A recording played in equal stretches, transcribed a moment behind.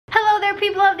there,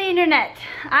 people of the internet.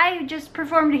 I just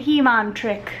performed a He-Man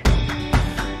trick.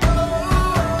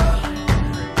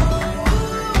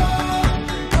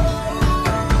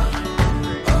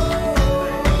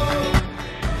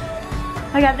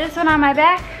 I got this one on my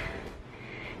back,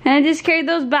 and I just carried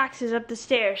those boxes up the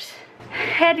stairs. I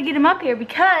had to get them up here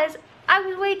because I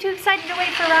was way too excited to wait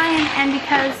for Ryan, and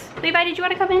because, Levi, did you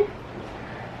want to come in?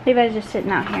 Levi's just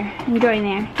sitting out here, enjoying the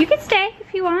air. You can stay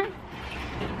if you want.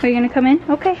 Are you gonna come in?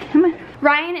 Okay, come on.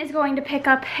 Ryan is going to pick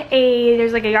up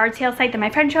there's like a yard sale site that my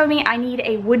friend showed me. I need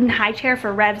a wooden high chair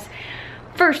for Rev's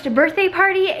first birthday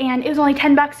party, and it was only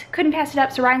 10 bucks. Couldn't pass it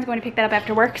up, so Ryan's going to pick that up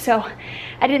after work. So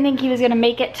I didn't think he was gonna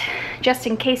make it, just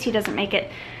in case he doesn't make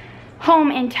it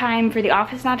home in time for the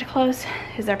office not to close,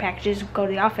 because our packages go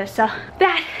to the office. So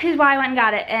that is why I went and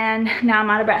got it, and now I'm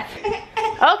out of breath.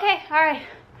 Okay, all right.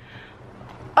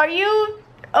 Are you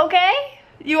okay?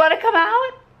 You wanna come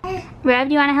out? Rev,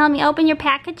 do you wanna help me open your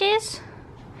packages?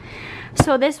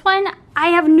 So this one, I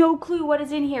have no clue what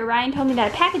is in here. Ryan told me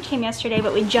that a package came yesterday,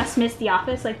 but we just missed the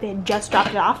office, like they had just dropped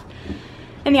it off,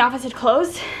 and the office had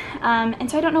closed. And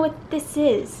so I don't know what this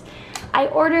is. I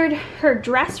ordered her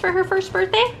dress for her first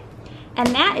birthday, and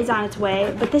that is on its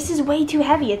way, but this is way too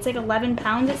heavy. It's like 11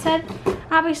 pounds, it said.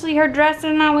 Obviously her dress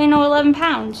is not weighing no 11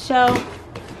 pounds, so,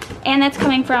 and that's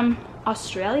coming from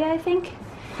Australia, I think.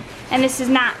 And this is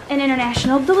not an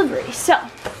international delivery, so.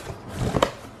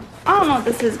 I don't know what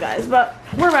this is, guys, but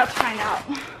we're about to find out.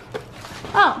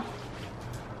 Oh.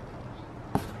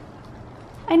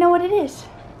 I know what it is,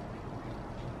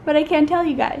 but I can't tell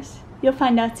you guys. You'll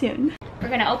find out soon. We're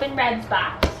gonna open Red's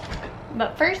box,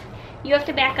 but first, you have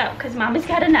to back up because Mama's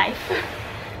got a knife.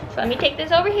 So let me take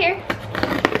this over here,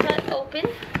 let it open,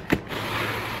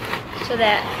 so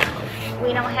that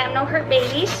we don't have no hurt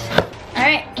babies. All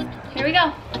right, here we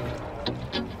go.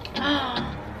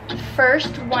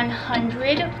 First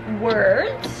 100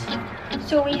 words.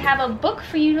 So we have a book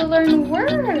for you to learn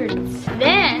words.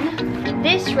 Then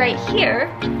this right here,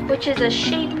 which is a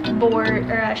shape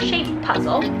board or a shape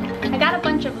puzzle. I got a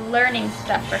bunch of learning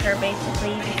stuff for her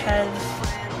basically because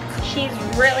she's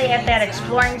really at that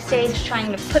exploring stage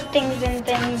trying to put things in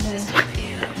things,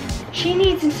 and she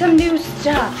needs some new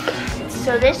stuff.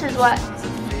 So this is what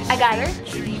I got her.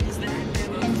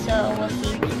 And so we'll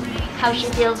see how she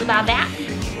feels about that.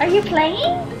 Are you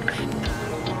playing?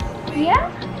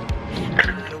 Yeah?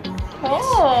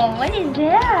 Oh, what is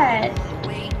that?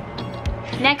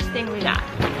 Next thing we got.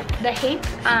 The Hape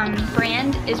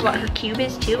brand is what her cube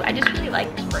is too. I just really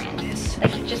like this brand.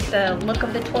 Like just the look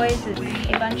of the toys is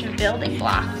a bunch of building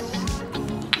blocks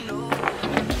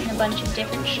in a bunch of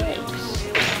different shapes.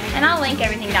 And I'll link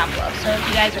everything down below. So if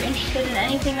you guys are interested in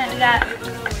anything that we got,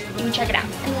 you can check it out.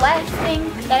 And the last thing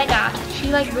that I got, she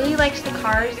like really likes the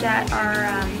cars that are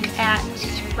at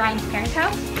Ryan's parents'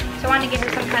 house. So I wanted to give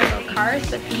her some kind of little cars,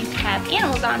 but these have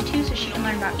animals on too, so she can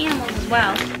learn about animals as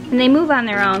well. And they move on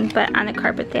their own, but on the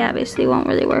carpet they obviously won't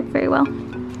really work very well.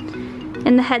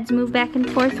 And the heads move back and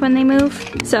forth when they move.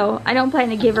 So I don't plan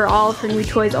to give her all of her new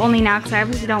toys only now, because I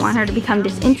obviously don't want her to become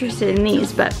disinterested in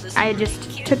these, but I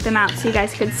just took them out so you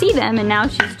guys could see them, and now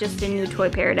she's just in new toy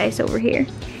paradise over here,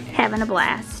 having a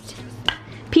blast.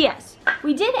 P.S.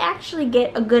 We did actually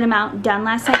get a good amount done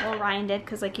last night. Well, Ryan did,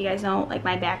 because like you guys know, like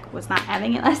my back was not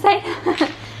having it last night.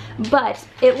 But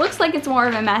it looks like it's more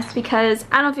of a mess because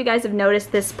I don't know if you guys have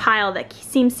noticed this pile that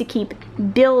seems to keep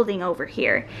building over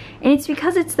here. And it's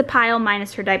because it's the pile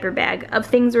minus her diaper bag of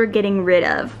things we're getting rid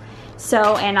of.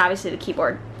 So, and obviously the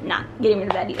keyboard, not getting rid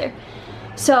of that either.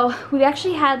 So we've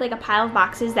actually had like a pile of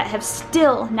boxes that have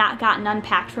still not gotten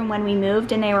unpacked from when we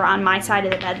moved, and they were on my side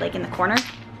of the bed, like in the corner.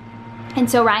 And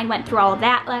so Ryan went through all of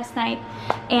that last night,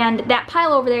 and that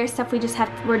pile over there is stuff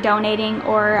we're donating,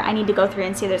 or I need to go through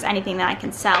and see if there's anything that I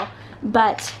can sell.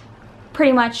 But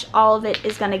pretty much all of it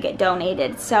is gonna get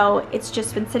donated. So it's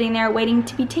just been sitting there waiting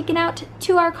to be taken out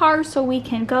to our car so we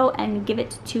can go and give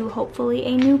it to hopefully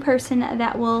a new person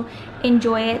that will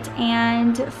enjoy it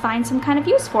and find some kind of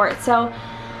use for it. So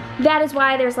that is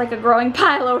why there's like a growing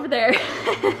pile over there.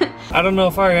 I don't know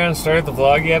if Arianna started the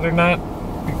vlog yet or not,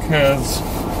 because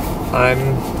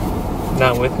I'm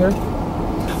not with her.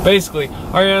 Basically,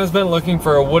 Arianna's been looking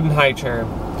for a wooden high chair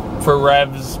for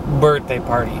Rev's birthday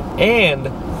party,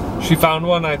 and she found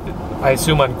one, I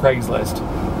assume on Craigslist.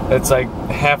 It's like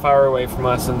a half hour away from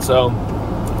us, and so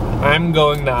I'm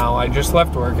going now. I just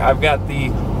left work. I've got the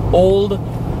old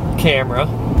camera,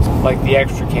 like the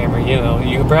extra camera, you know.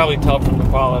 You can probably tell from the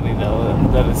quality though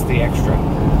that it's the extra.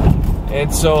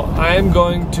 And so I'm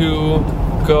going to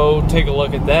go take a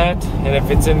look at that, and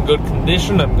if it's in good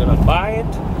condition, I'm gonna buy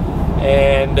it.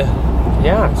 And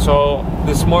yeah, so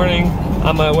this morning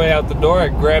on my way out the door, I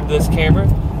grabbed this camera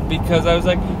because I was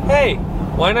like, hey,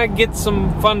 why not get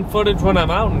some fun footage when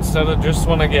I'm out instead of just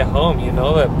when I get home, you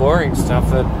know, that boring stuff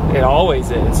that it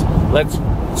always is. Let's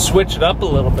switch it up a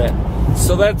little bit.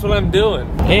 So that's what I'm doing.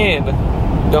 And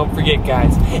don't forget,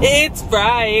 guys, it's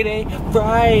Friday,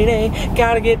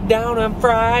 gotta get down on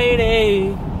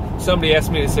Friday. Somebody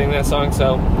asked me to sing that song,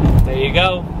 so there you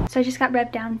go. So I just got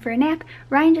Rev down for a nap.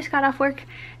 Ryan just got off work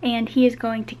and he is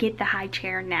going to get the high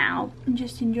chair now. I'm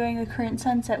just enjoying the current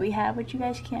sunset we have, which you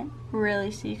guys can't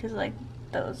really see because like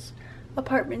those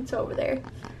apartments over there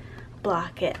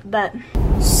block it, but.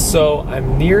 So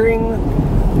I'm nearing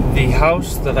the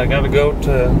house that I gotta go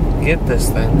to get this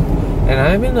thing. And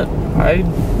I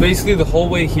basically the whole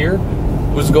way here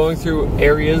was going through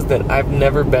areas that I've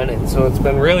never been in. So it's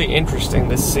been really interesting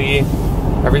to see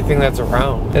everything that's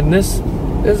around. And this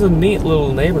is a neat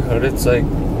little neighborhood. It's like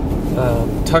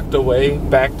tucked away,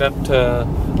 backed up to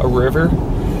a river.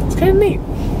 It's kind of neat.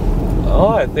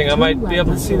 Oh, I think I might be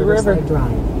able to see the river.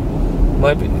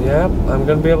 Might be, yeah, I'm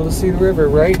gonna be able to see the river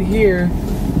right here.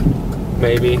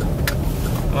 Maybe.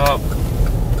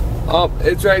 Oh,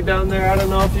 it's right down there. I don't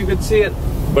know if you could see it,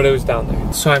 but it was down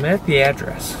there. So I'm at the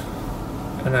address,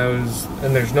 and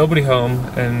there's nobody home,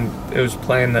 and it was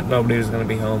planned that nobody was gonna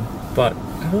be home, but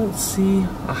I don't see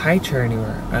a high chair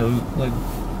anywhere. I like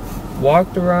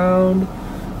walked around,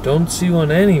 don't see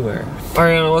one anywhere.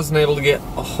 Arianna wasn't able to get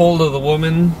a hold of the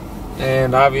woman,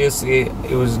 and obviously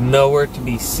it was nowhere to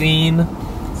be seen.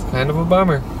 It's kind of a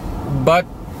bummer, but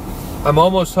I'm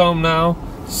almost home now,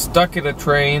 stuck in a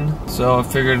train, so I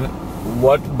figured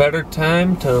what better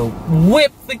time to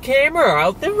whip the camera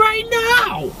out than right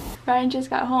now. Ryan just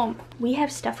got home. We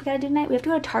have stuff we gotta do tonight. We have to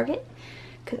go to Target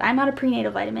because I'm out of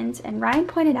prenatal vitamins, and Ryan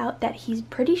pointed out that he's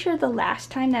pretty sure the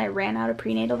last time that I ran out of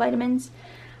prenatal vitamins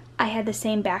I had the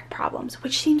same back problems,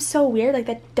 which seems so weird. Like,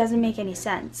 that doesn't make any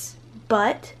sense,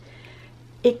 but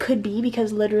it could be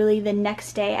because literally the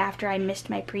next day after I missed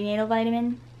my prenatal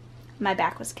vitamin, my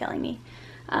back was killing me.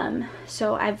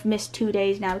 So I've missed 2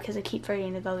 days now because I keep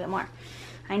forgetting to go get more.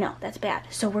 I know, that's bad.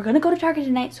 So we're gonna go to Target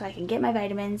tonight so I can get my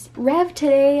vitamins. Rev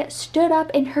today stood up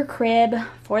in her crib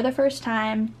for the first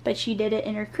time, but she did it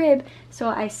in her crib, so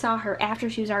I saw her after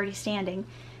she was already standing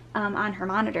on her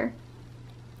monitor.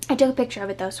 I took a picture of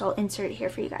it though, so I'll insert it here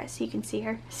for you guys so you can see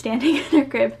her standing in her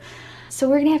crib. So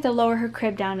we're gonna have to lower her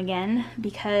crib down again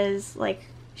because like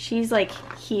she's like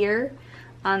here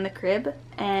on the crib,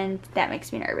 and that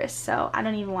makes me nervous. So I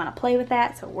don't even want to play with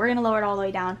that, so we're gonna lower it all the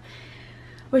way down,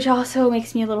 which also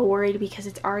makes me a little worried because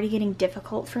it's already getting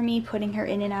difficult for me putting her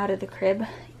in and out of the crib.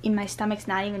 My stomach's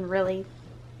not even really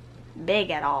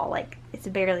big at all, like it's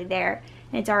barely there,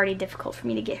 and it's already difficult for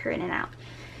me to get her in and out.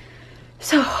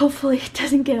 So hopefully it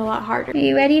doesn't get a lot harder. Are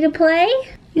you ready to play?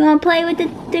 You want to play with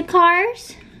the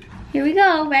cars? Here we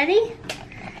go, ready?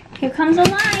 Here comes a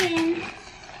lion.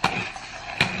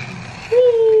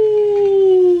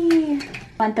 Whee!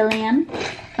 Want the lamb?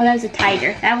 Oh, that was a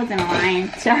tiger. That wasn't a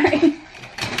lion, sorry.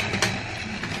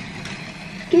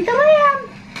 Get the lamb!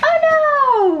 Oh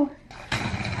no!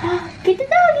 Get the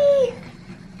doggy!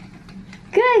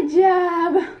 Good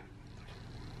job!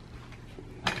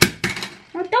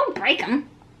 Oh, don't break them.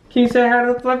 Can you say hi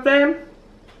to the flip fam?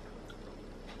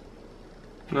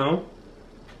 No?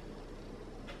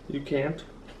 You can't?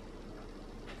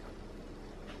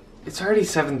 It's already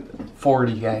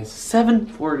 7:40, guys.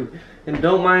 7:40. And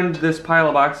don't mind this pile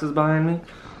of boxes behind me.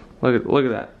 Look at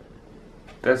that.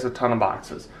 That's a ton of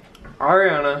boxes.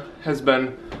 Arianna has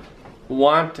been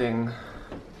wanting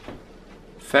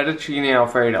fettuccine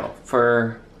alfredo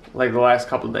for like the last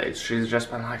couple of days. She's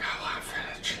just been like, I want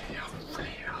fettuccine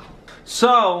alfredo.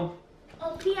 So.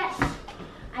 Oh, P.S.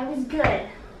 I was good.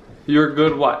 You're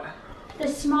good what? The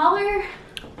smaller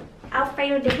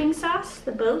Alfredo dipping sauce,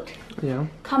 the boat, yeah,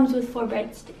 comes with 4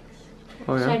 breadsticks.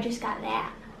 Oh yeah? So I just got that.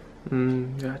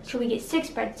 Gotcha. So we get 6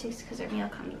 breadsticks because our meal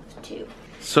comes with 2.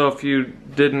 So if you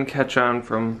didn't catch on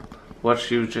from what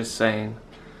she was just saying,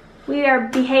 we are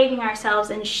behaving ourselves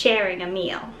and sharing a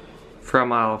meal.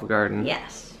 From Olive Garden.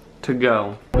 Yes. To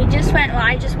go. I just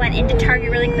went into Target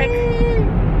really quick.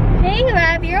 Hey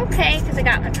Rob, you're okay, because I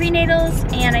got my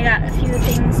prenatals and I got a few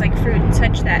things like fruit and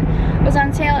such that was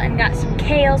on sale, and got some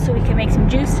kale so we can make some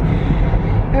juice.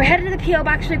 And we're headed to the P.O.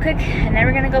 box really quick, and then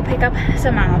we're gonna go pick up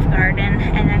some Olive Garden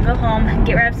and then go home and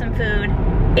get Rob some food.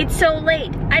 It's so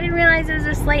late. I didn't realize it was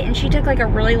this late, and she took like a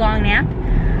really long nap,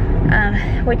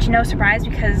 which no surprise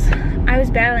because I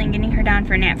was battling getting her down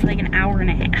for a nap for like an hour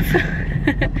and a half.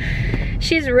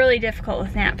 She's really difficult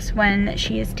with naps when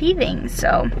she is teething,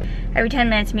 so every 10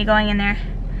 minutes me going in there,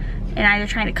 and either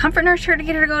trying to comfort nurse her to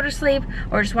get her to go to sleep,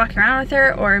 or just walking around with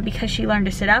her, or because she learned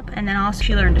to sit up, and then also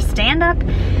she learned to stand up.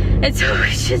 And so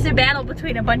it's just a battle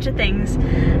between a bunch of things.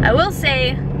 I will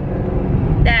say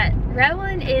that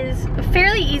Revelynne is a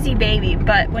fairly easy baby,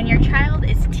 but when your child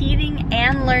is teething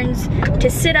and learns to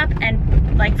sit up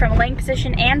and like from a laying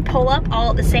position and pull up all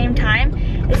at the same time,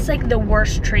 it's like the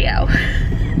worst trio.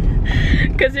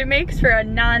 Because it makes for a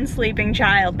non-sleeping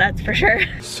child, that's for sure.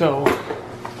 So,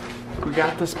 we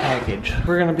got this package.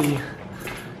 We're gonna be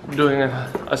doing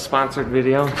a sponsored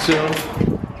video soon.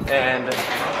 And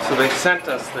so they sent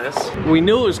us this. We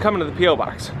knew it was coming to the P.O.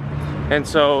 box. And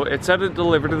so it said it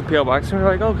delivered to the P.O. box, and we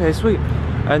were like, okay, sweet.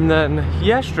 And then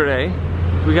yesterday,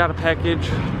 we got a package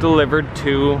delivered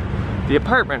to the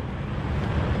apartment.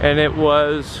 And it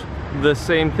was the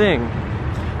same thing.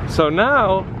 So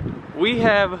now, we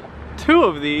have 2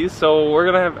 of these, so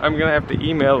I'm gonna have to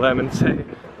email them and say,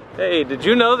 hey, did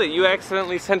you know that you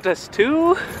accidentally sent us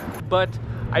 2? But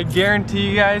I guarantee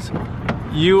you guys,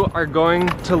 you are going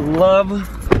to love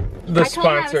the sponsored video. I told him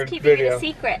I was keeping it a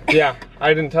secret. Yeah,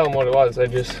 I didn't tell him what it was. I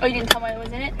just. Oh, you didn't tell him what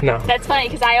was in it? No. That's funny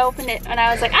because I opened it and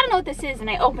I was like, I don't know what this is, and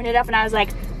I opened it up and I was like,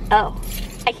 oh,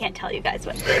 I can't tell you guys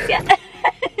what it is yet.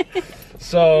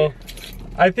 So,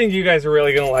 I think you guys are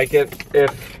really gonna like it.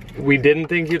 If we didn't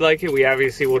think you'd like it, we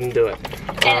obviously wouldn't do it.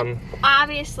 And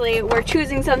obviously, we're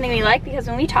choosing something we like because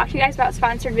when we talked to you guys about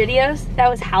sponsored videos, that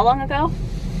was how long ago?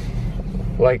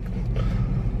 Like,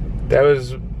 that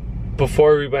was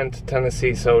before we went to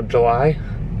Tennessee, so July,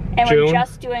 and June. We're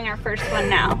just doing our first one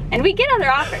now. And we get other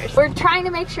offers. We're trying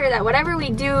to make sure that whatever we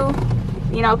do,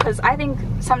 you know, because I think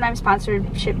sometimes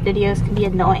sponsorship videos can be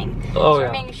annoying. Oh, so yeah.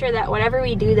 we're making sure that whatever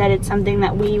we do, that it's something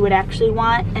that we would actually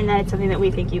want, and that it's something that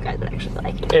we think you guys would actually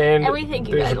like. And we think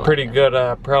you there's guys a will pretty like good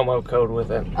promo code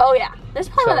with it. Oh yeah, this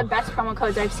is probably So- one of the best promo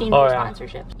codes I've seen for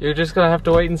sponsorships. You're just gonna have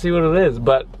to wait and see what it is,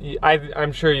 but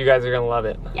I'm sure you guys are gonna love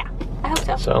it. Yeah, I hope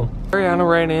so. So, Arianna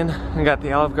ran in and got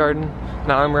the Olive Garden.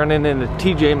 Now I'm running into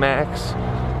TJ Maxx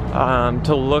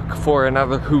to look for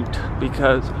another hoot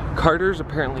because Carter's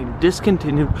apparently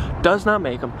discontinued, does not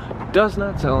make them, does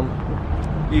not sell them.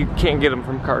 You can't get them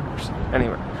from Carter's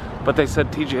anywhere. But they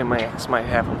said TJ Maxx might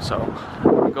have them, so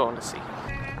I'm going to see.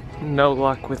 No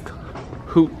luck with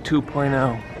Hoot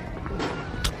 2.0.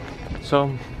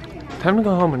 So, time to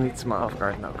go home and eat some Olive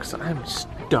Garden though, because I'm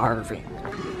starving.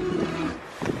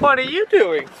 What are you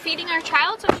doing? Feeding our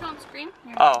child so she won't scream.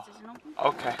 Oh,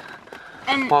 okay.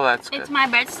 And well, that's good. It's my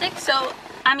breadstick, so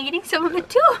I'm eating some of it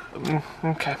too.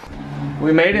 Okay.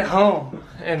 We made it home,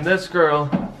 and this girl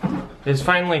is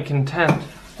finally content,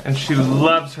 and she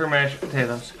loves her mashed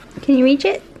potatoes. Can you reach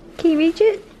it? Can you reach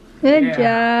it? Good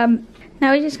job.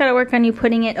 Now we just gotta work on you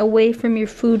putting it away from your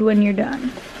food when you're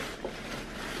done.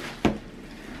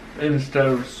 Instead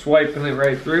of swiping it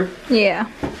right through? Yeah.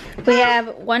 We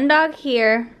have one dog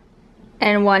here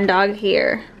and one dog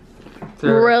here.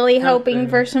 Really hoping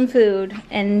for some food,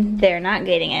 and they're not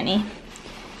getting any.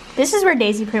 This is where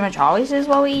Daisy pretty much always is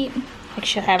while we eat. Like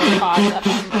she'll have her paws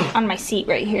up on my seat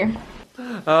right here.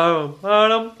 Oh,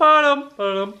 bottom,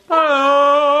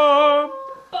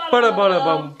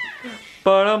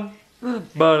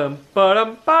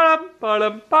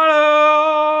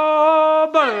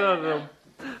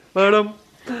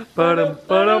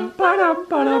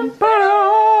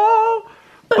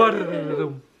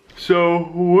 So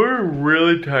we're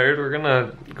really tired. We're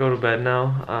gonna go to bed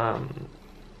now.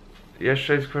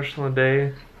 Yesterday's question of the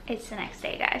day. It's the next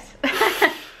day, guys.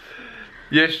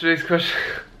 Yesterday's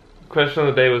question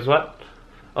of the day was what?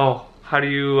 Oh, how do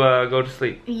you go to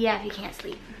sleep? Yeah, if you can't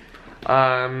sleep.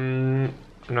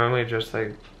 Normally just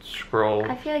like scroll.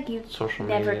 I feel like you social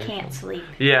never media. can't sleep.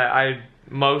 Yeah,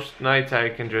 most nights I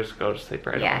can just go to sleep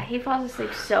right away. Yeah, he falls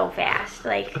asleep so fast.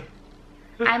 Like,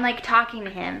 I'm like talking to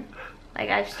him. Like,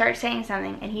 I start saying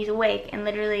something and he's awake, and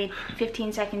literally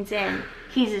 15 seconds in,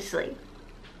 he's asleep.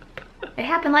 It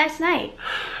happened last night.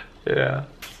 Yeah.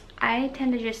 I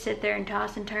tend to just sit there and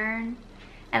toss and turn.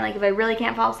 And like, if I really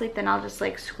can't fall asleep, then I'll just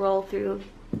like scroll through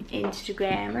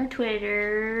Instagram or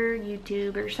Twitter or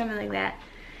YouTube or something like that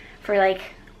for like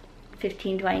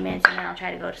 15-20 minutes, and then I'll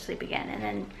try to go to sleep again, and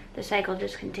then the cycle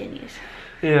just continues.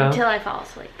 Yeah. Until I fall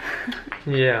asleep.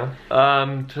 Yeah.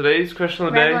 Today's question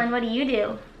of the day. Revelynne, what do you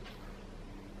do?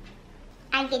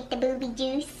 I get the booby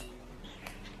juice.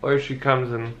 Or she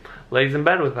comes and lays in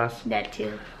bed with us. That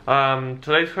too.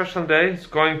 Today's question of the day is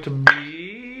going to be...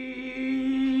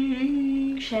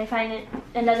 Should I find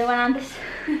another one on this?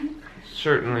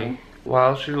 Certainly.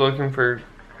 While she's looking for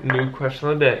new question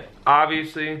of the day.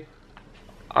 Obviously,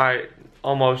 I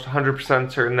almost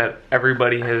 100% certain that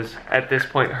everybody has at this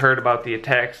point heard about the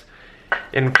attacks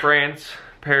in France,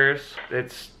 Paris.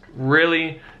 It's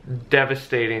really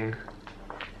devastating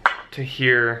to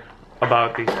hear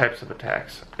about these types of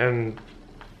attacks. And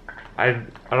I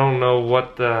don't know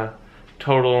what the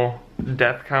total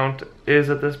death count is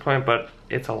at this point, but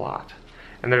it's a lot.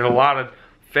 And there's a lot of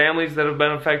families that have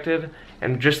been affected,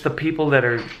 and just the people that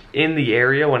are in the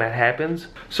area when it happens.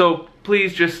 So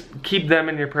please just keep them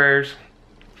in your prayers.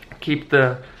 Keep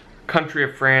the country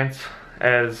of France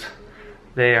as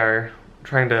they are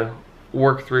trying to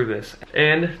work through this.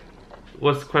 And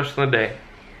what's the question of the day?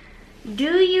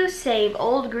 Do you save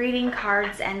old greeting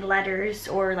cards and letters,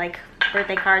 or like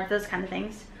birthday cards, those kind of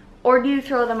things? Or do you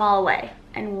throw them all away?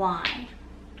 And why?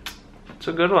 It's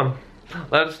a good one.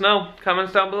 Let us know.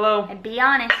 Comments down below. And be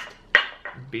honest.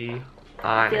 Be honest.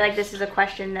 I feel like this is a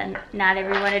question that not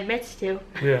everyone admits to.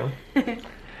 Yeah. Hit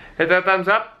that thumbs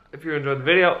up if you enjoyed the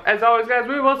video. As always, guys,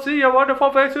 we will see your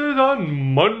wonderful faces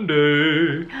on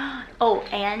Monday. Oh,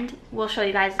 and we'll show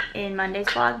you guys in Monday's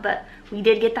vlog, but we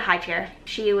did get the high chair.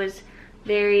 She was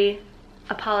very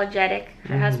apologetic.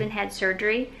 Her husband had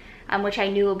surgery, which I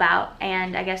knew about,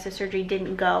 and I guess the surgery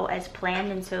didn't go as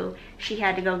planned, and so she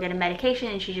had to go get a medication,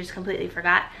 and she just completely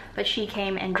forgot. But she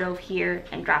came and drove here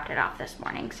and dropped it off this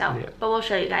morning. So, yeah. But we'll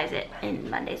show you guys it in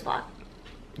Monday's vlog.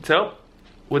 So,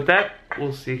 with that,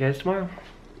 we'll see you guys tomorrow.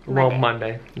 Monday. Well,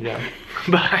 Monday. Yeah.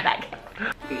 Bye.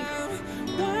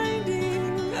 Bye.